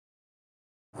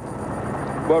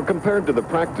Well, compared to the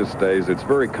practice days, it's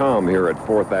very calm here at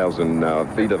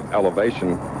 4,000 feet of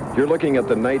elevation. You're looking at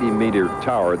the 90-meter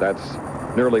tower. That's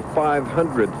nearly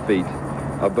 500 feet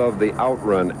above the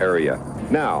outrun area.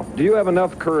 Now, do you have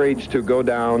enough courage to go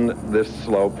down this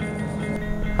slope?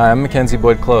 Hi, I'm Mackenzie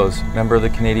Boyd-Close, member of the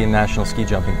Canadian National Ski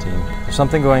Jumping Team. There's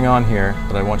something going on here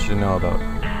that I want you to know about.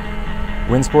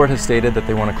 Winsport has stated that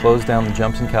they want to close down the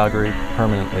jumps in Calgary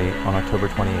permanently on October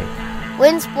 28th.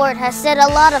 Winsport has said a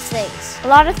lot of things. A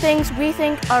lot of things we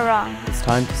think are wrong. It's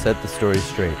time to set the story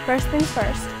straight. First things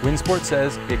first. Winsport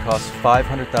says it costs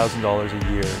 $500,000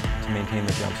 a year to maintain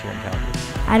the jumps here in Calgary.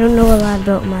 I don't know a lot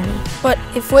about money. But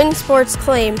if Winsport's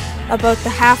claim about the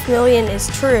 $500,000 is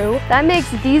true, that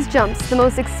makes these jumps the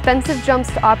most expensive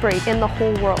jumps to operate in the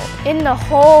whole world. In the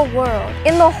whole world.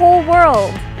 In the whole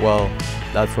world. Well,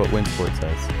 that's what Winsport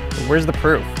says. Where's the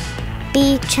proof?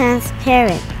 Be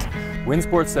transparent.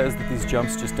 Winsport says that these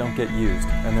jumps just don't get used,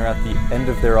 and they're at the end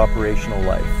of their operational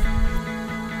life.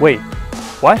 Wait,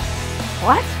 what?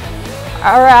 What?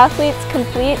 Our athletes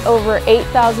complete over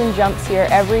 8,000 jumps here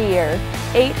every year.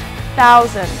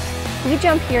 8,000. We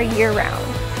jump here year-round.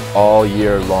 All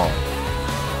year long.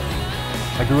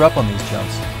 I grew up on these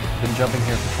jumps. Been jumping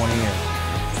here for 20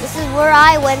 years. This is where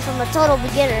I went from a total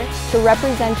beginner to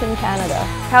represent in Canada.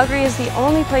 Calgary is the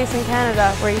only place in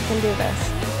Canada where you can do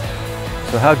this.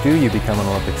 So how do you become an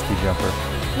Olympic ski jumper?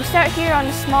 You start here on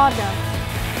a small jump.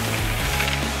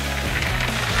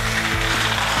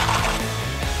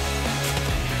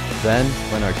 Then,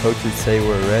 when our coaches say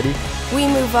we're ready, we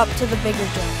move up to the bigger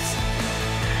jumps.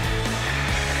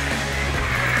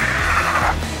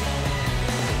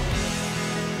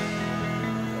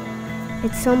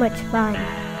 It's so much fun.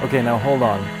 Okay, now hold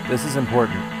on. This is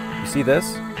important. You see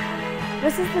this?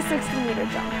 This is the 60-meter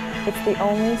jump. It's the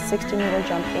only 60-meter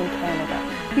jump in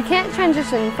Canada. You can't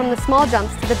transition from the small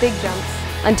jumps to the big jumps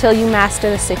until you master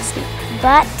the 60.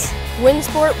 But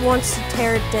Winsport wants to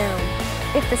tear it down.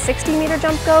 If the 60-meter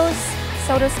jump goes,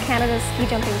 so does Canada's ski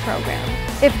jumping program.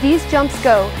 If these jumps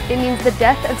go, it means the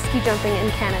death of ski jumping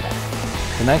in Canada.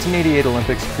 The 1988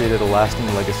 Olympics created a lasting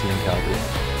legacy in Calgary,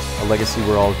 a legacy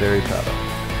we're all very proud of.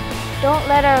 Don't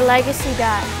let our legacy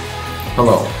die.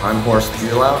 Hello, I'm Horst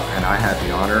Buelow, and I had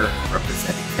the honor of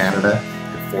representing Canada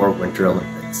in 4 Winter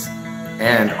Olympics,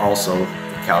 and also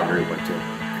the Calgary Winter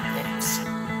Olympic Games.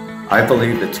 I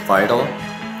believe it's vital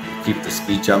to keep the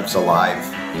ski jumps alive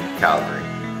in Calgary.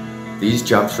 These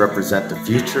jumps represent the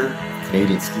future of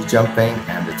Canadian ski jumping,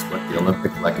 and it's what the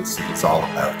Olympic legacy is all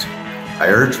about. I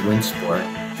urge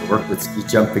Winsport to work with Ski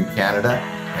Jumping Canada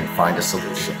and find a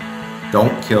solution.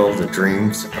 Don't kill the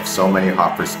dreams of so many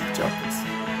hopper ski jumpers.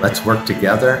 Let's work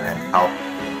together and help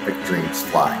Olympic dreams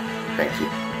fly. Thank you.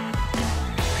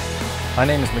 My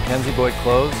name is Mackenzie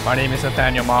Boyd-Close. My name is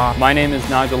Nathaniel Ma. My name is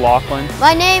Nigel Laughlin.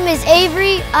 My name is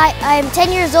Avery. I am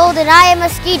 10 years old and I am a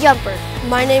ski jumper.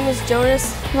 My name is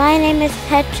Jonas. My name is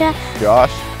Petra.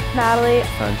 Josh. Natalie.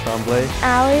 Fran Tremblay.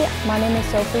 Allie. My name is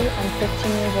Sophie. I'm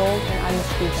 15 years old and I'm a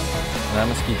ski jumper. And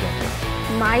I'm a ski jumper.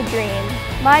 My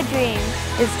dream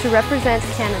is to represent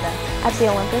Canada at the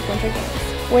Olympic Winter Games.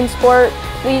 Winsport,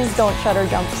 please don't shut our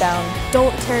jumps down.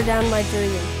 Don't tear down my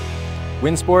dream.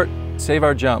 Winsport, save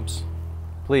our jumps,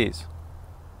 please.